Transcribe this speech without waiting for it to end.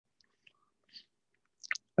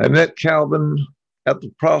I met Calvin at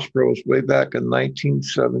the Prosperos way back in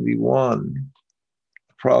 1971.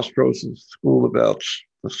 Prosperos is a school about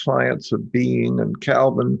the science of being, and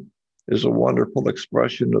Calvin is a wonderful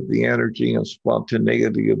expression of the energy and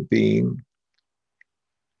spontaneity of being.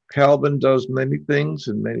 Calvin does many things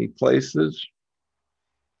in many places.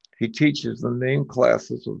 He teaches the main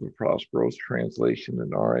classes of the Prosperos translation in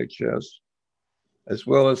RHS, as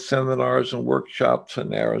well as seminars and workshops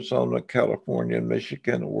in Arizona, California,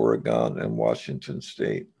 Michigan, Oregon, and Washington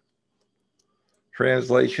State.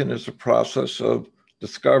 Translation is a process of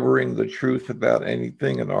discovering the truth about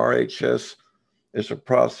anything, and RHS is a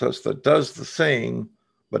process that does the same,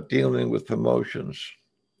 but dealing with emotions.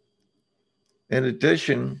 In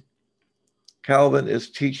addition, Calvin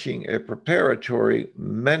is teaching a preparatory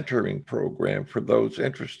mentoring program for those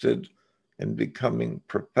interested in becoming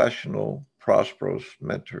professional Prosperos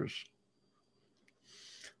mentors.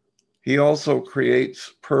 He also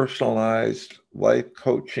creates personalized life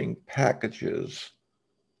coaching packages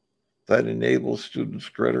that enable students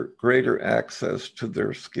greater access to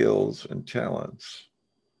their skills and talents.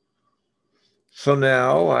 So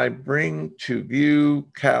now I bring to you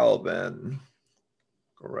Calvin.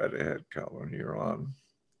 Go right ahead, Calvin, you're on.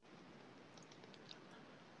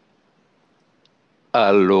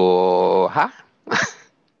 Aloha.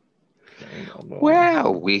 Okay, aloha.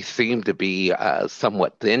 Well, we seem to be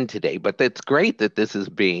somewhat thin today, but it's great that this is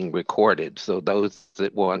being recorded. So those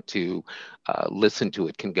that want to listen to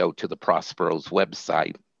it can go to the Prospero's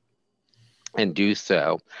website and do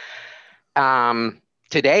so.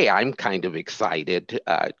 Today, I'm kind of excited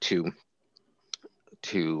to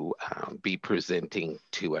be presenting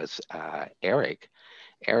to us Eric.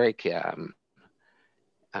 Eric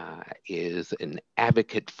is an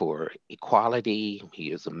advocate for equality.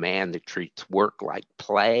 He is a man that treats work like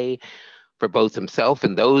play for both himself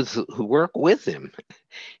and those who work with him.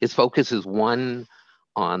 His focus is one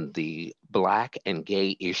on the Black and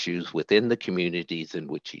gay issues within the communities in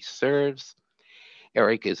which he serves.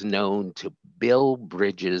 Eric is known to build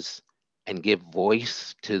bridges and give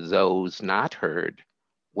voice to those not heard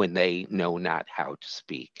when they know not how to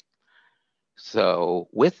speak. So,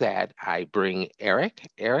 with that, I bring Eric.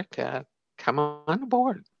 Eric, come on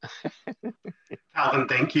aboard. Calvin,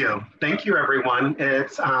 thank you. Thank you, everyone.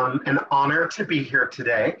 It's an honor to be here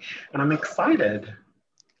today, and I'm excited.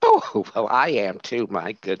 Oh, well, I am too.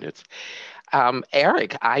 My goodness.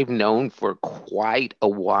 Eric, I've known for quite a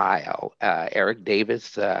while. Eric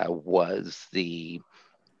Davis was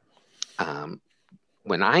um,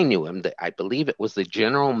 when I knew him, I believe it was the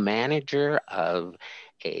general manager of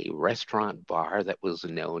a restaurant bar that was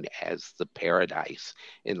known as the Paradise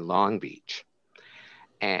in Long Beach.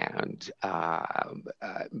 And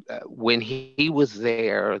when he was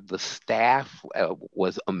there, the staff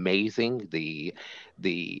was amazing. The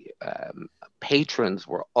patrons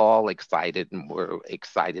were all excited and were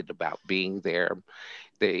excited about being there.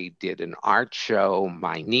 They did an art show.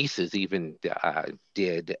 My nieces even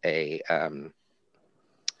did a um,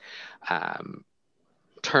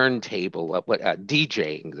 turntable of what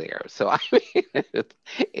DJing there. So I mean,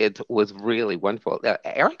 it was really wonderful.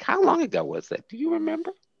 Eric, how long ago was that? Do you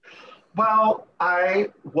remember? Well, I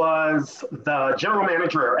was the general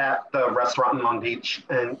manager at the restaurant in Long Beach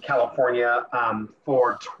in California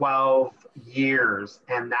for 12 years,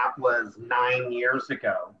 and that was 9 years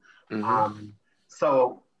ago. Hmm. Um,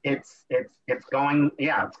 so it's going,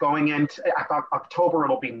 yeah, it's going into, I thought October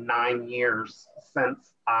it'll be 9 years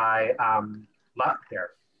since I left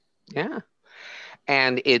there. Yeah.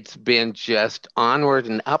 And it's been just onward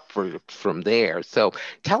and upward from there. So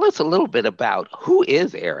tell us a little bit about who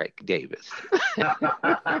is Eric Davis? Well,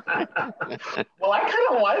 I kind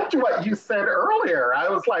of liked what you said earlier. I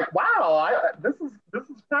was like, wow, this is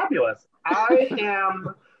fabulous.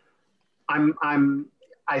 I'm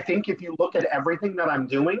I think if you look at everything that I'm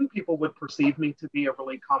doing, people would perceive me to be a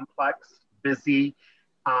really complex, busy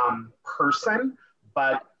person,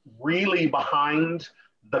 but really behind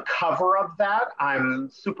the cover of that, I'm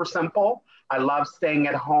super simple. I love staying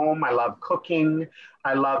at home. I love cooking.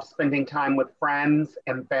 I love spending time with friends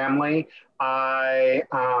and family. I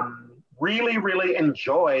really, really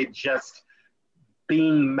enjoy just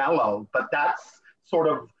being mellow, but that's sort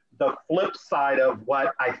of the flip side of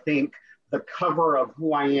what I think the cover of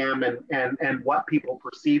who I am and what people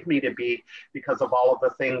perceive me to be because of all of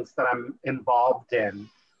the things that I'm involved in.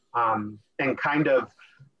 And kind of,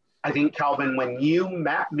 I think, Calvin, when you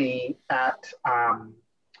met me at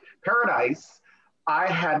Paradise, I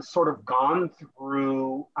had sort of gone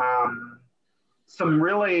through some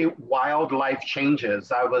really wild life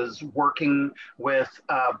changes. I was working with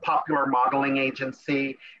a popular modeling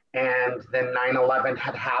agency, and then 9/11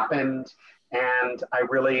 had happened, and I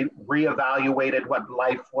really reevaluated what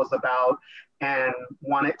life was about and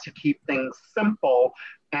wanted to keep things simple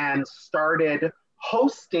and started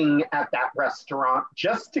hosting at that restaurant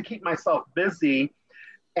just to keep myself busy.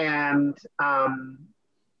 And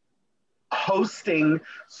hosting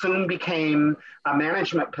soon became a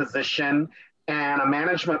management position, and a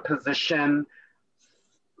management position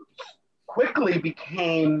quickly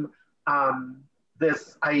became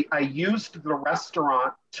this. I used the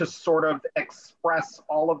restaurant to sort of express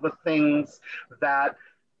all of the things that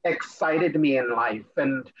excited me in life.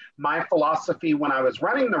 And my philosophy when I was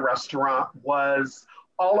running the restaurant was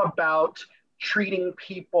all about treating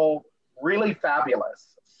people really fabulous.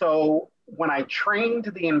 So when I trained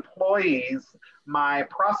the employees, my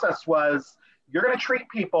process was you're going to treat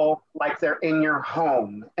people like they're in your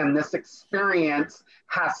home. And this experience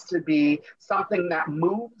has to be something that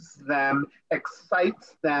moves them,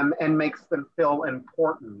 excites them, and makes them feel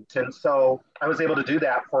important. And so I was able to do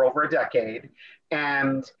that for over a decade.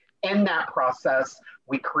 And in that process,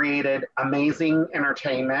 we created amazing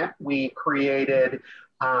entertainment. We created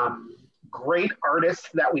great artists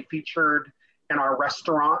that we featured in our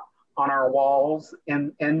restaurant on our walls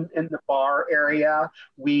in the bar area.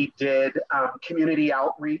 We did community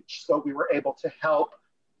outreach, so we were able to help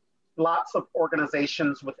lots of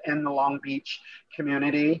organizations within the Long Beach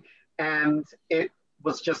community. And it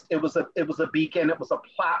was a beacon, it was a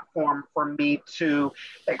platform for me to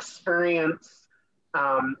experience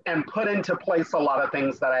and put into place a lot of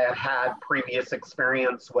things that I had had previous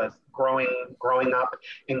experience with growing up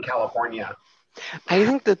in California. I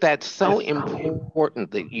think that that's so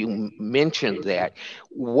important that you mentioned that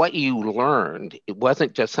what you learned, it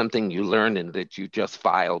wasn't just something you learned and that you just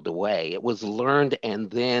filed away. It was learned and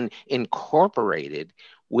then incorporated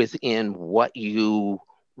within what you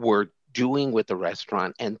were doing with the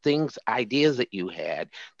restaurant and things, ideas that you had,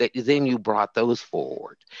 that then you brought those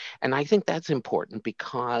forward. And I think that's important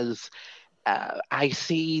because I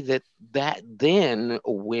see that then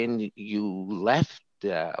when you left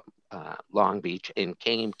Long Beach and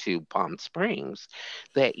came to Palm Springs,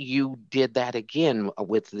 that you did that again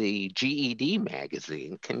with the GED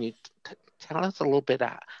magazine. Can you tell us a little bit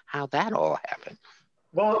how that all happened?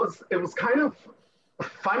 Well, it was kind of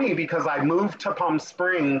funny because I moved to Palm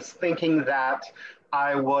Springs thinking that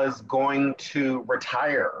I was going to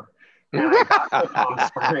retire. And I got to Palm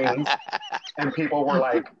Springs and people were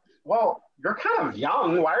like, well, you're kind of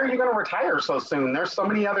young. Why are you going to retire so soon? There's so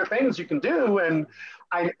many other things you can do. And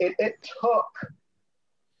it took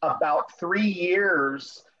about 3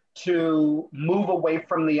 years to move away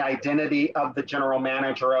from the identity of the general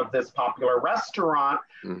manager of this popular restaurant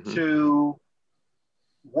Mhm. to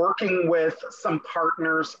working with some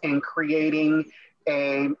partners and creating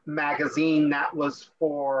a magazine that was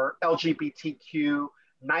for LGBTQ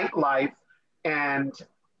nightlife and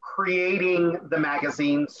creating the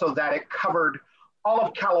magazine so that it covered all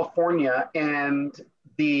of California and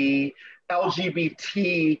the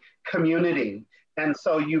LGBT community. And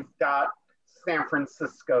so you've got San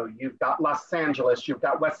Francisco, you've got Los Angeles, you've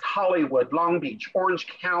got West Hollywood, Long Beach, Orange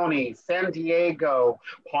County, San Diego,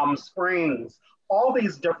 Palm Springs, all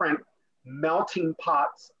these different melting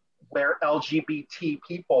pots where LGBT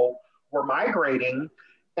people were migrating.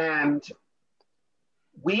 And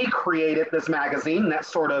we created this magazine that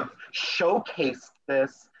sort of showcased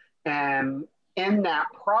this. And in that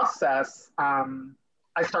process,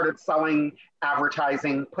 I started selling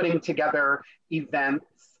advertising, putting together events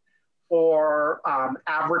for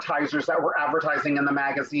advertisers that were advertising in the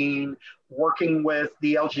magazine, working with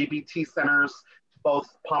the LGBT centers,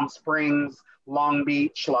 both Palm Springs, Long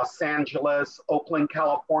Beach, Los Angeles, Oakland,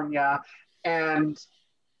 California, and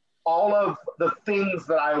all of the things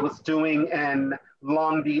that I was doing in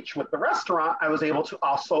Long Beach with the restaurant, I was able to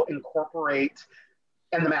also incorporate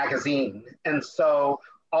in the magazine. And so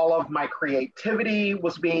all of my creativity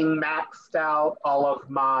was being maxed out, all of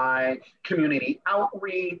my community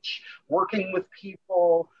outreach, working with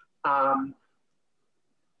people, and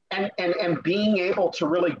being able to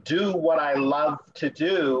really do what I love to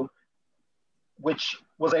do, which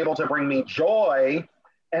was able to bring me joy.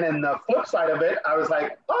 And then the flip side of it, I was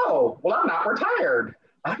like, oh, well, I'm not retired.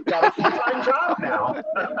 I've got a full-time job now.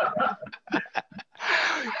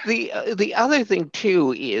 The other thing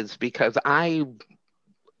too is because I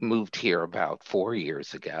moved here about 4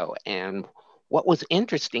 years ago. And what was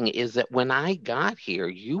interesting is that when I got here,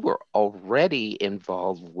 you were already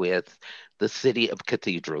involved with the city of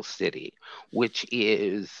Cathedral City, which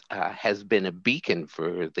is has been a beacon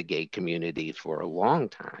for the gay community for a long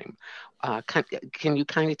time. can you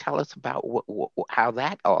kind of tell us about how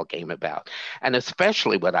that all came about? And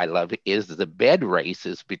especially what I love is the bed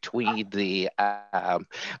races between the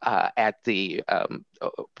at the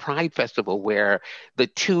Pride Festival, where the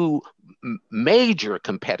two major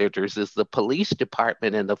competitors is the police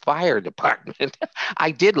department and the fire department.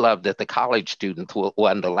 I did love that the college students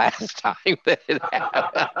won the last time that it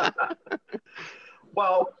happened.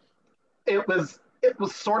 Well, it was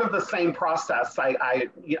sort of the same process. I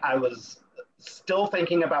was still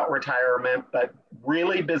thinking about retirement, but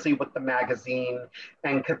really busy with the magazine.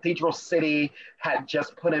 And Cathedral City had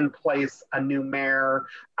just put in place a new mayor.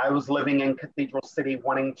 I was living in Cathedral City,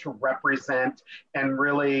 wanting to represent and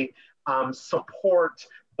really support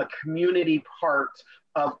the community part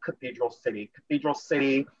of Cathedral City. Cathedral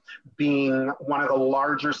City being one of the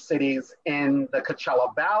larger cities in the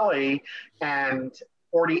Coachella Valley, and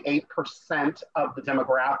 48% of the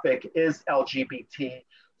demographic is LGBT.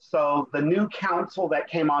 So the new council that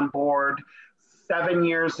came on board 7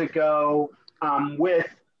 years ago, with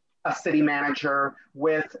a city manager,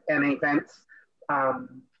 with an events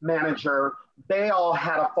manager, they all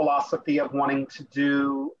had a philosophy of wanting to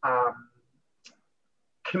do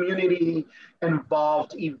community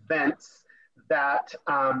involved events that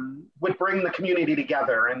would bring the community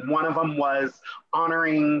together. And one of them was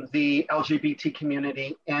honoring the LGBT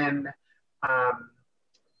community in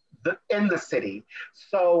the city.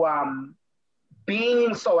 So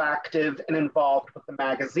being so active and involved with the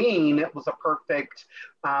magazine, it was a perfect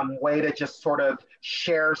way to just sort of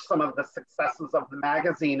share some of the successes of the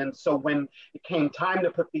magazine. And so when it came time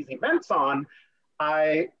to put these events on,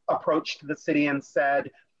 I approached the city and said,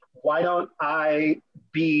 why don't I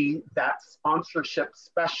be that sponsorship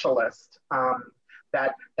specialist,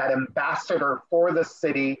 that ambassador for the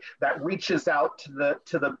city that reaches out to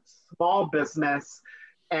the small business.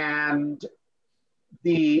 And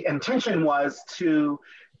the intention was to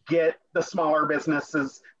get the smaller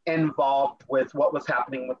businesses involved with what was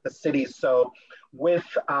happening with the city. So with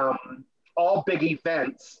all big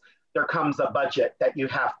events, there comes a budget that you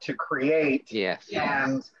have to create. Yes.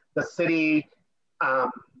 And the city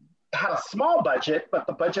had a small budget, but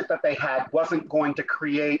the budget that they had wasn't going to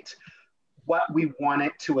create what we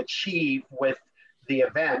wanted to achieve with the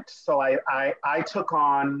event. So I took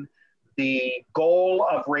on the goal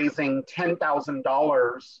of raising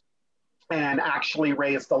 $10,000 and actually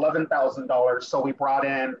raised $11,000. So we brought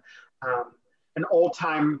in an old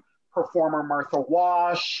time performer, Martha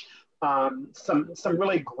Wash, some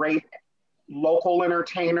really great local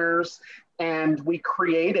entertainers, and we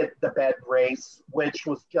created the bed race, which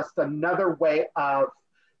was just another way of,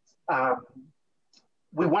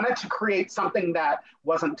 we wanted to create something that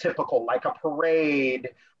wasn't typical, like a parade.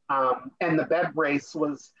 And the bed race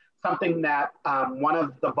was something that one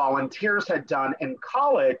of the volunteers had done in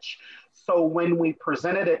college. So when we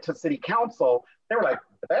presented it to city council, they were like,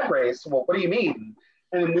 the bed race? Well, what do you mean?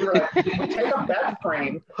 And we were like, we take a bed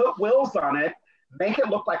frame, put wheels on it, make it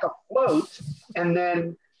look like a float, and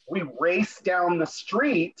then we race down the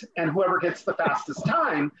street, and whoever gets the fastest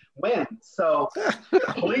time wins. So the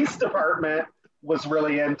police department was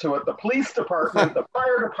really into it. The police department, the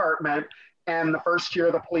fire department, and the first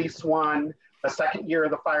year the police won. The second year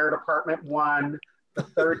the fire department won. The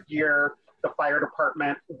third year the fire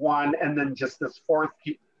department won. And then just this fourth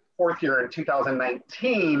year in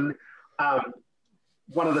 2019,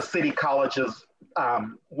 one of the city colleges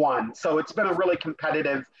won. So it's been a really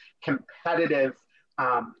competitive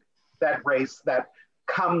bed race that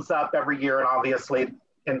comes up every year. And obviously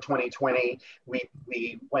in 2020,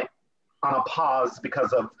 we went on a pause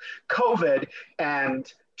because of COVID, and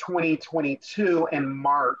 2022 in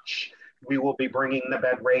March, we will be bringing the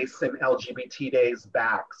bed race and LGBT days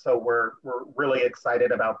back. So we're really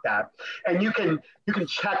excited about that. And you can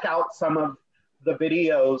check out some of the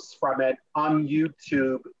videos from it on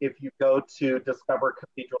YouTube if you go to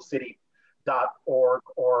discovercathedralcity.org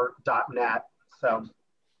or .net. So.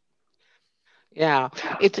 Yeah,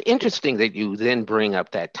 it's interesting that you then bring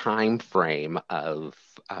up that time frame of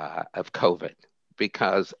COVID,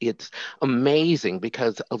 because it's amazing,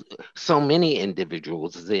 because so many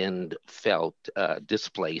individuals then felt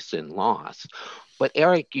displaced and lost. But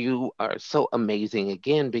Eric, you are so amazing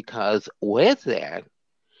again, because with that,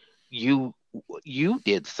 you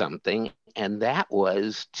did something, and that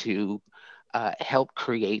was to help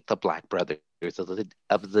create the Black Brothers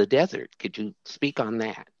of the Desert. Could you speak on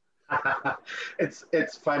that?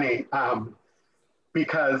 It's funny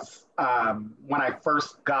because when I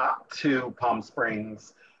first got to Palm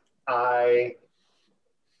Springs, I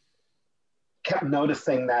kept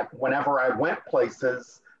noticing that whenever I went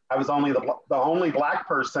places, I was only the only Black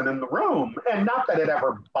person in the room. And not that it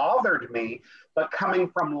ever bothered me, but coming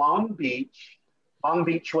from Long Beach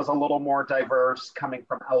was a little more diverse. Coming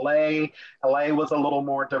from LA was a little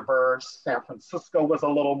more diverse. San Francisco was a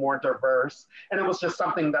little more diverse. And it was just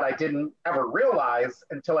something that I didn't ever realize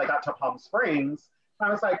until I got to Palm Springs. And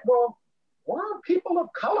I was like, well, where are people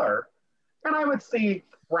of color? And I would see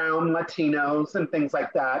brown Latinos and things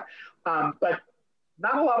like that, but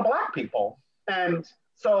not a lot of Black people. And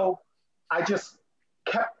so I just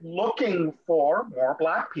kept looking for more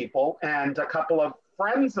Black people. And a couple of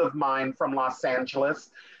friends of mine from Los Angeles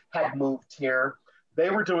had moved here. They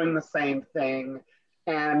were doing the same thing.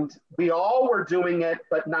 And we all were doing it,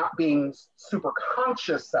 but not being super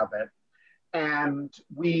conscious of it. And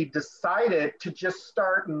we decided to just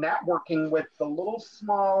start networking with the little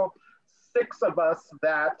small 6 of us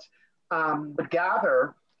that would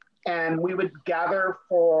gather, and we would gather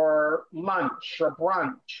for lunch or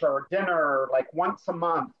brunch or dinner like once a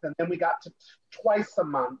month, and then we got to twice a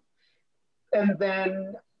month. And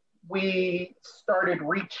then we started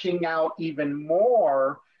reaching out even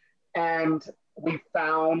more, and we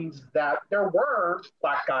found that there were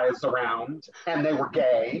Black guys around, and they were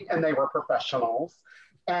gay, and they were professionals.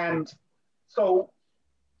 And so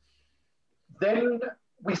then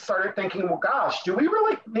we started thinking, well, gosh, do we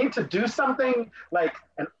really need to do something like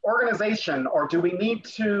an organization, or do we need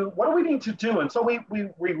to, what do we need to do? And so we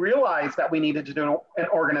realized that we needed to do an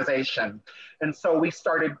organization. And so we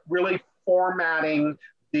started really formatting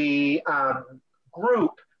the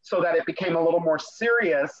group so that it became a little more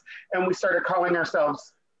serious. And we started calling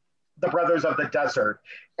ourselves the Brothers of the Desert.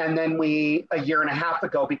 And then we, a year and a half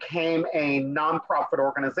ago, became a nonprofit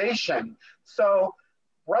organization. So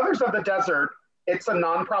Brothers of the Desert, it's a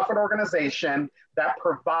nonprofit organization that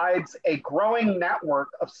provides a growing network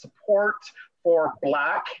of support for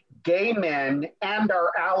Black, gay men, and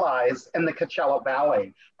our allies in the Coachella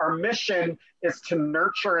Valley. Our mission is to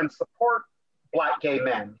nurture and support Black gay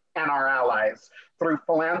men and our allies through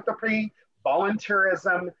philanthropy,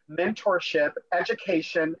 volunteerism, mentorship,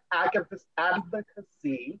 education,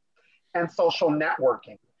 advocacy, and social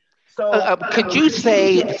networking. So could you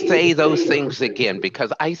say those things again?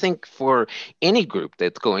 Because I think for any group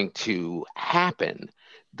that's going to happen,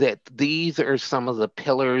 that these are some of the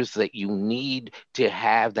pillars that you need to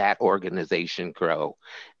have that organization grow.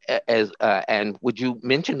 And would you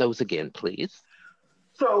mention those again, please?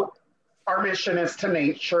 So our mission is to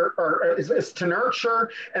is to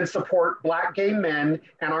nurture and support Black gay men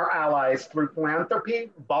and our allies through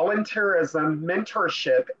philanthropy, volunteerism,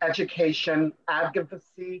 mentorship, education,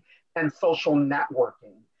 advocacy, and social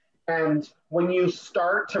networking. And when you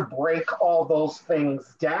start to break all those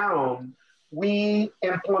things down, we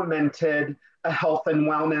implemented a health and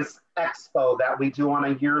wellness expo that we do on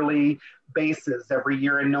a yearly basis every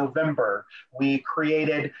year in November. We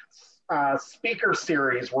created a speaker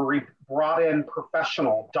series where we brought in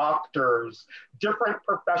professional doctors, different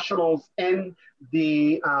professionals in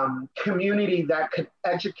the community that could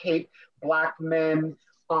educate Black men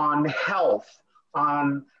on health,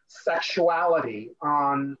 on sexuality,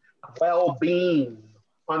 on well-being,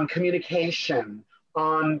 on communication,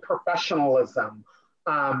 on professionalism.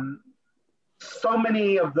 So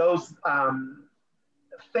many of those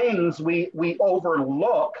things we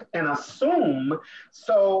overlook and assume.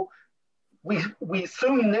 So we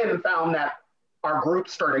soon then found that our group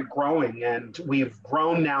started growing, and we've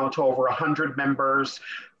grown now to over 100 members.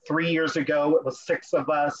 3 years ago, it was 6 of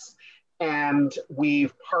us, and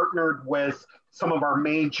we've partnered with some of our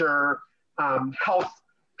major health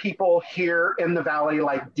people here in the Valley,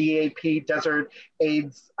 like DAP, Desert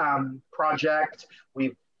AIDS Project.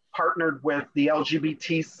 We've partnered with the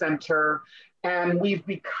LGBT Center, and we've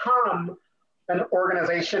become an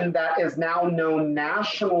organization that is now known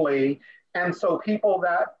nationally. And so gay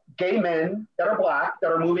men that are Black,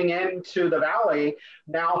 that are moving into the Valley,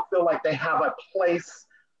 now feel like they have a place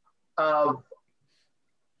of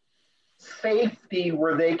safety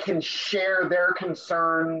where they can share their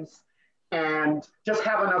concerns and just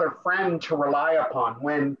have another friend to rely upon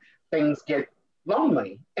when things get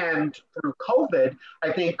lonely. And through COVID,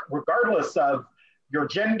 I think regardless of your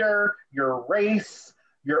gender, your race,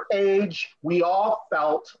 your age, we all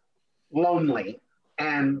felt lonely.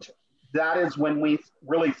 And that is when we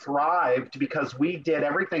really thrived, because we did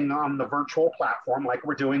everything on the virtual platform like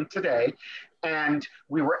we're doing today. And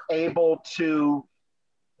we were able to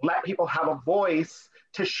let people have a voice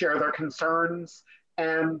to share their concerns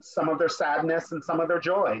and some of their sadness and some of their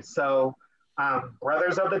joy. So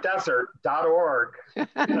brothersofthedesert.org.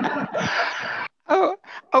 Oh,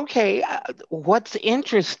 okay. What's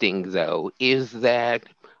interesting though is that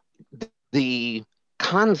the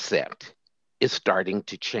concept is starting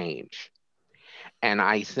to change. And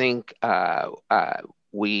I think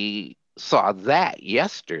we saw that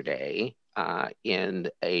yesterday in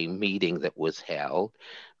a meeting that was held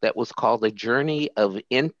that was called the Journey of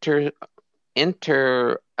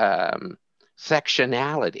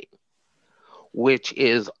Intersectionality, which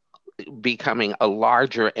is becoming a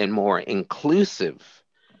larger and more inclusive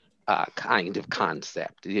kind of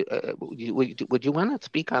concept. Would you want to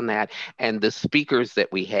speak on that? And the speakers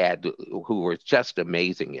that we had who were just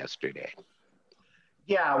amazing yesterday.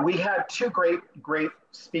 Yeah, we had two great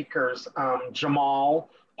speakers, Jamal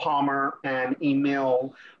Palmer and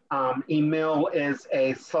Emil. Emil is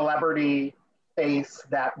a celebrity face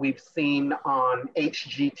that we've seen on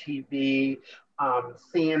HGTV,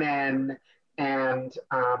 CNN, and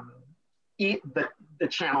the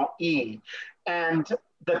channel E. And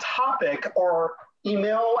the topic, or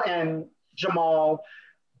Emil and Jamal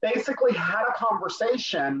basically had a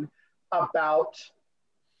conversation about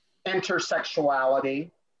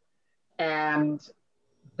intersexuality. And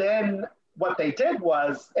then what they did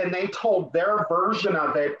was, and they told their version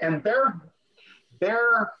of it, and their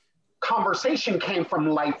conversation came from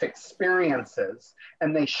life experiences,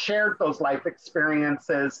 and they shared those life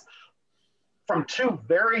experiences from two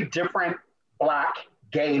very different Black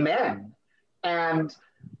gay men. And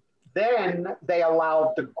then they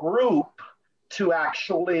allowed the group to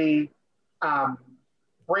actually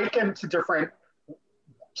break into different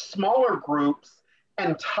smaller groups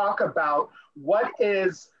and talk about what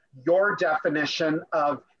is your definition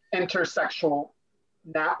of intersectionality.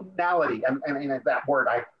 I mean, that word,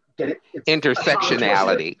 I get it. It's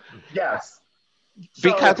intersectionality. Yes.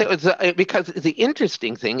 Because the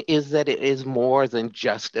interesting thing is that it is more than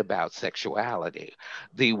just about sexuality.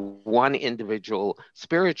 The one individual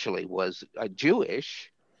spiritually was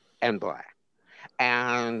Jewish and Black,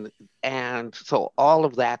 and so all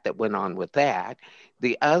of that went on with that.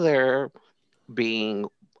 The other being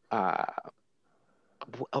the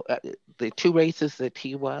two races that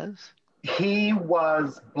he was. He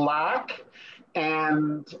was Black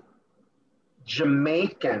and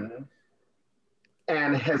Jamaican,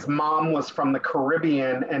 and his mom was from the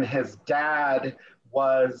Caribbean, and his dad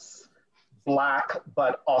was Black,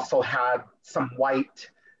 but also had some white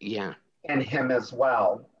in him as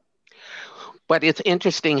well. But it's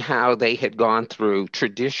interesting how they had gone through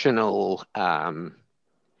traditional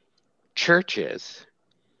churches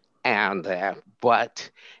and but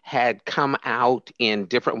had come out in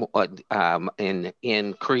different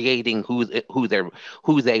in creating who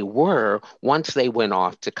they were once they went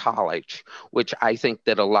off to college, which I think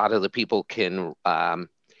that a lot of the people can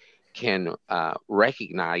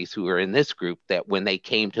recognize who are in this group, that when they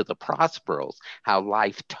came to the Prosperos, how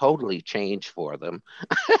life totally changed for them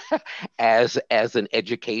as an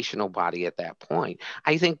educational body at that point.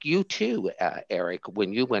 I think you too, Eric,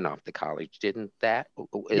 when you went off to college, didn't that?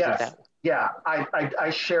 Yes. Yeah,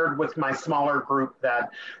 I shared with my smaller group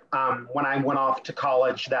that when I went off to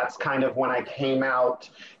college, that's kind of when I came out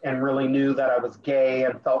and really knew that I was gay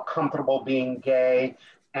and felt comfortable being gay.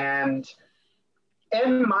 And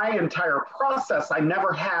in my entire process, I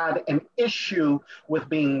never had an issue with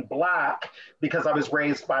being Black because I was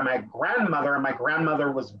raised by my grandmother, and my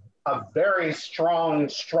grandmother was a very strong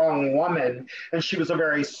woman, and she was a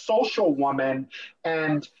very social woman,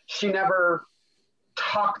 and she never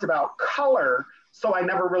talked about color, so I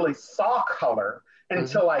never really saw color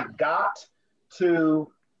until I got to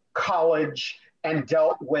college and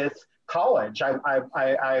dealt with college. I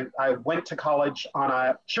went to college on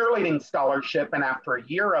a cheerleading scholarship, and after a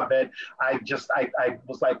year of it, I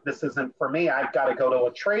was like, this isn't for me. I've got to go to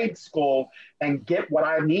a trade school and get what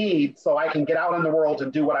I need so I can get out in the world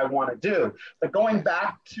and do what I want to do. But going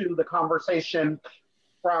back to the conversation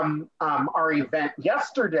from our event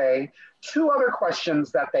yesterday, two other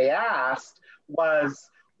questions that they asked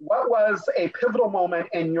was, what was a pivotal moment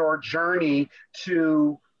in your journey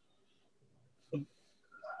to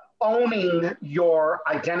owning your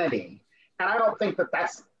identity? And I don't think that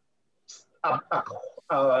that's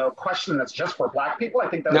a question that's just for Black people. I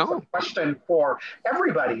think that's a question for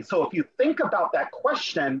everybody. So if you think about that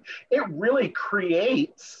question, it really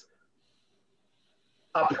creates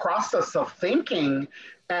a process of thinking.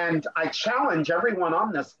 And I challenge everyone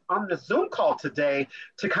on this Zoom call today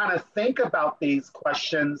to kind of think about these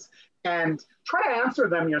questions and try to answer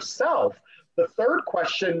them yourself. The third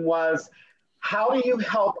question was, how do you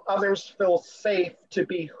help others feel safe to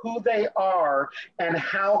be who they are, and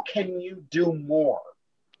how can you do more?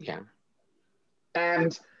 Yeah.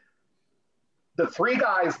 And the three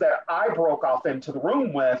guys that I broke off into the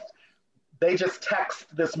room with, they just text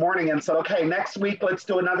this morning and said, okay, next week, let's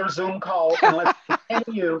do another Zoom call and let's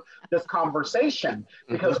continue this conversation.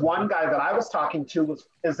 Because one guy that I was talking to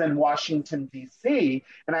is in Washington, D.C.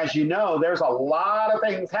 And as you know, there's a lot of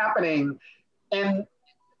things happening in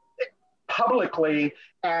publicly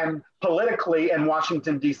and politically in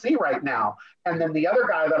Washington, D.C. right now. And then the other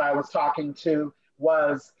guy that I was talking to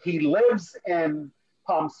he lives in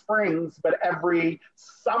Palm Springs, but every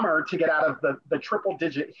summer to get out of the triple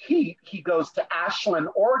digit heat, he goes to Ashland,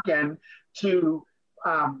 Oregon to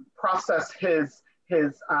process his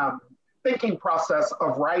thinking process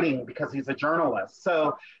of writing because he's a journalist.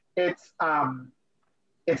 So it's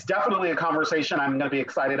definitely a conversation I'm going to be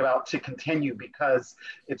excited about to continue because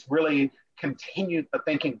it's really continued the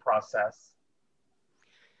thinking process.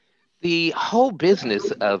 The whole business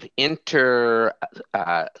of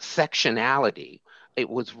intersectionality, it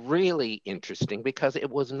was really interesting because it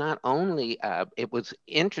was not only, it was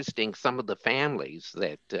interesting some of the families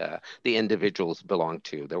that the individuals belonged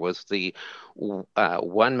to. There was the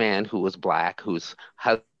one man who was Black, whose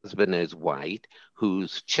husband is white,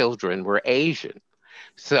 whose children were Asian.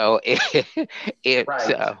 So it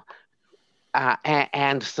Right.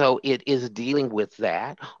 and so it is dealing with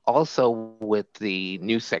that, also with the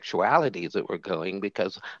new sexualities that were going,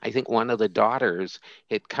 because I think one of the daughters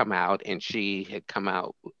had come out and she had come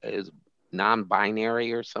out as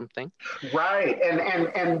non-binary or something. Right.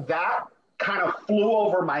 And that kind of flew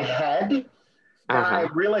over my head. And Uh-huh. I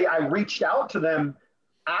reached out to them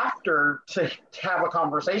after to have a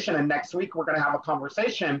conversation. And next week we're going to have a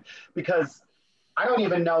conversation because I don't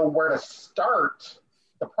even know where to start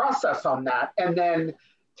the process on that. And then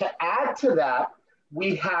to add to that,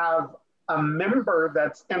 we have a member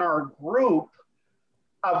that's in our group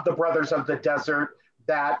of the Brothers of the Desert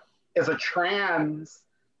that is a trans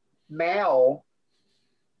male,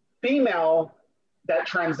 female that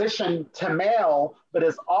transitioned to male, but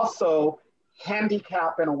is also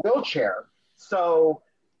handicapped in a wheelchair. So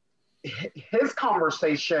his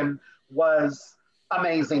conversation was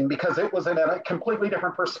amazing because it was in a completely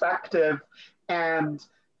different perspective and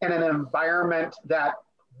in an environment that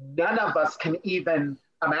none of us can even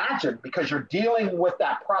imagine because you're dealing with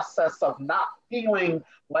that process of not feeling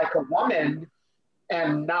like a woman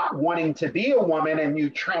and not wanting to be a woman, and you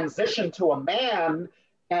transition to a man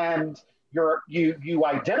and you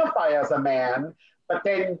identify as a man, but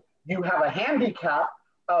then you have a handicap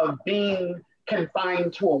of being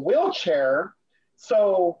confined to a wheelchair.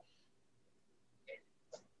 So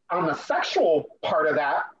on the sexual part of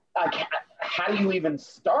that, how do you even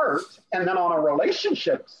start? And then on a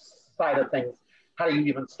relationship side of things, how do you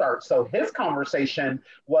even start? So his conversation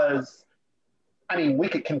was, I mean, we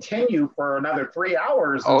could continue for another 3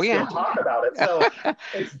 hours and still talk about it. So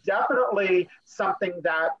it's definitely something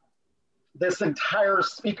that this entire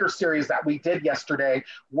speaker series that we did yesterday,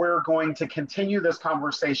 we're going to continue this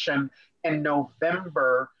conversation in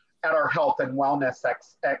November at our Health and Wellness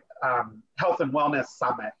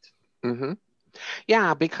Summit. Mm-hmm.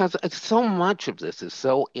 Yeah, because so much of this is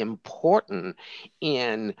so important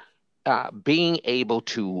in being able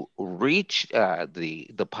to reach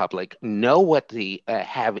the public, know what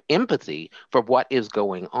have empathy for what is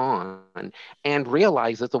going on, and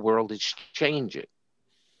realize that the world is changing.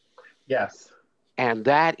 Yes. And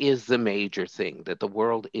that is the major thing, that the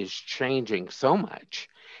world is changing so much,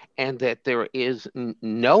 and that there is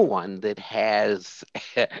no one that has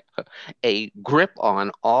a grip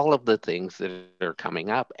on all of the things that are coming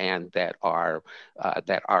up and that are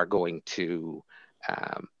going to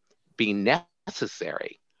be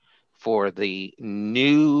necessary for the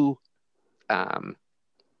new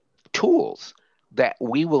tools that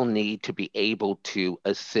we will need to be able to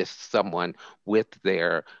assist someone with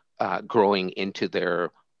their growing into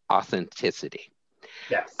their authenticity.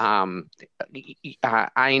 Yes. I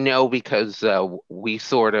know because we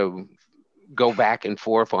sort of go back and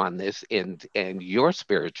forth on this in your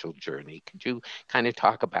spiritual journey. Could you kind of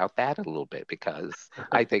talk about that a little bit? Because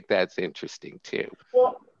I think that's interesting too.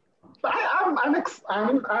 Well, I'm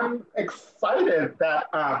excited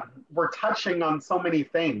that we're touching on so many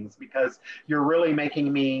things because you're really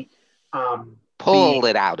making me pull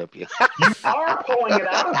it out of you. You are pulling it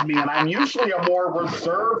out of me, and I'm usually a more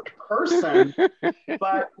reserved person,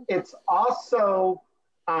 but it's also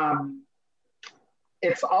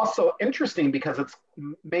interesting because it's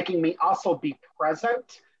making me also be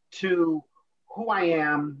present to who I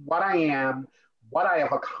am, what I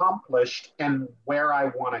have accomplished, and where I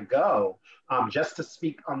want to go. Just to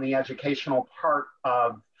speak on the educational part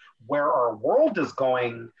of where our world is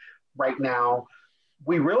going right now,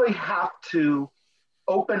 we really have to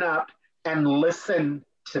open up and listen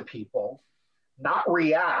to people, not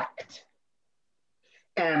react,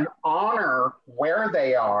 and honor where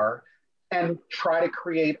they are and try to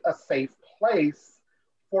create a safe place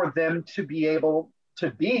for them to be able to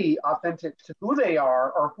be authentic to who they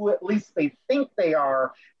are, or who at least they think they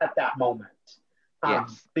are at that moment.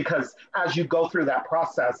 Yes. Because as you go through that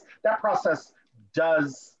process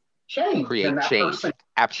does change, and Create that person change.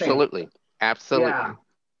 Absolutely. changes. Absolutely. Yeah.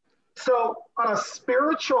 So on a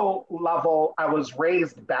spiritual level, I was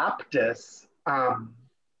raised Baptist, and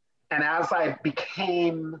as I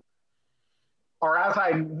became, or as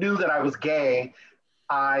I knew that I was gay,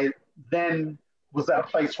 I then was at a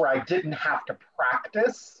place where I didn't have to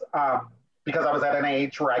practice, because I was at an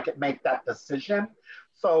age where I could make that decision.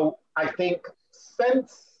 So I think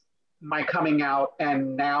since my coming out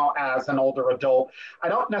and now as an older adult, I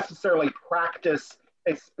don't necessarily practice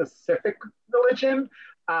a specific religion.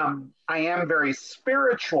 I am very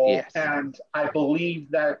spiritual, Yes. and I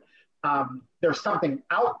believe that there's something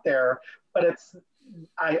out there, but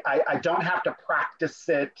I don't have to practice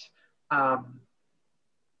it um,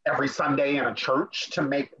 every Sunday in a church to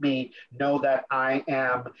make me know that I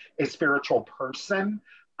am a spiritual person.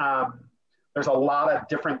 Um, there's a lot of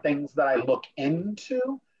different things that I look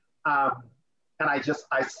into. Um, and I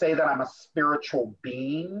say that I'm a spiritual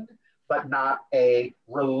being, but not a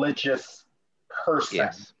religious person.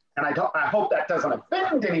 Yes. And I hope that doesn't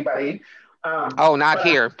offend anybody. Oh, not But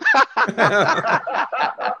here.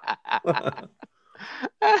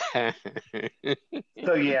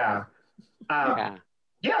 so yeah. Um, Yeah.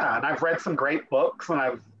 yeah, and I've read some great books, and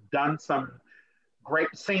I've done some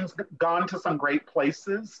gone to some great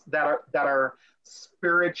places that are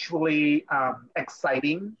spiritually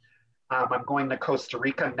exciting. I'm going to Costa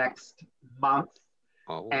Rica next month,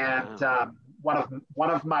 Oh, and wow. one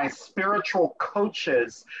of my spiritual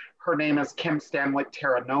coaches, her name is Kim Stanwyck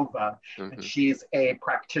Terranova, and Hmm. she's a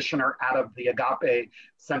practitioner out of the Agape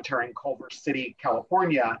Center in Culver City,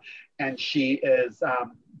 California, and she is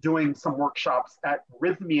doing some workshops at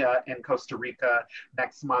Rhythmia in Costa Rica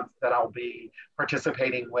next month that I'll be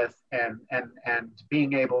participating with, and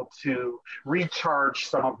being able to recharge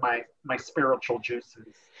some of my spiritual juices.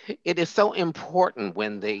 It is so important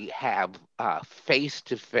when they have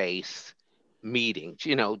face-to-face meetings.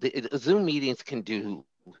 Zoom meetings can do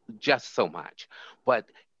just so much, but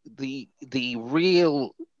the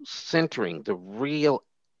real centering, the real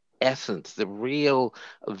essence, the real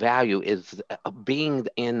value is being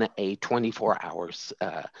in a 24 hours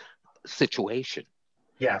situation.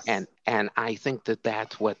 Yes. And I think that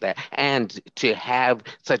that's what that, and to have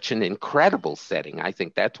such an incredible setting, I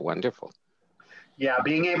think that's wonderful. Yeah,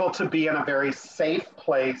 being able to be in a very safe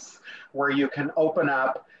place where you can open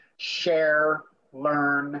up, share,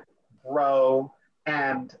 learn, grow,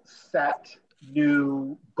 and set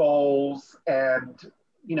new goals. And,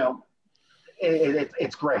 you know,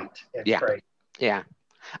 it's great. It's Yeah. great. Yeah.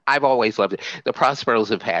 I've always loved it. The Prosperos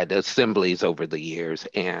have had assemblies over the years,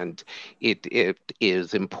 and it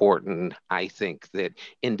is important, I think, that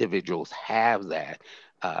individuals have that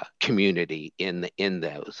community in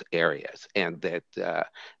those areas, and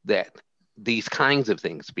that these kinds of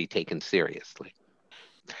things be taken seriously.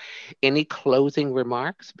 Any closing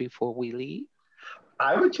remarks before we leave?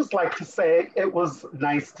 I would just like to say it was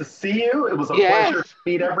nice to see you. It was a pleasure to Yes.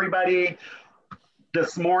 meet everybody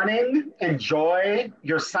this morning. Enjoy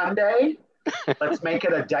your Sunday. Let's make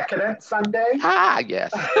it a decadent Sunday. Ah,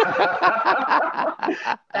 yes.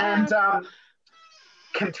 And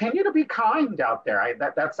continue to be kind out there.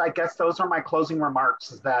 That's I guess those are my closing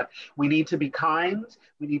remarks. Is that we need to be kind,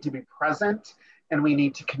 we need to be present, and we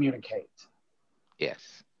need to communicate.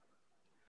 Yes.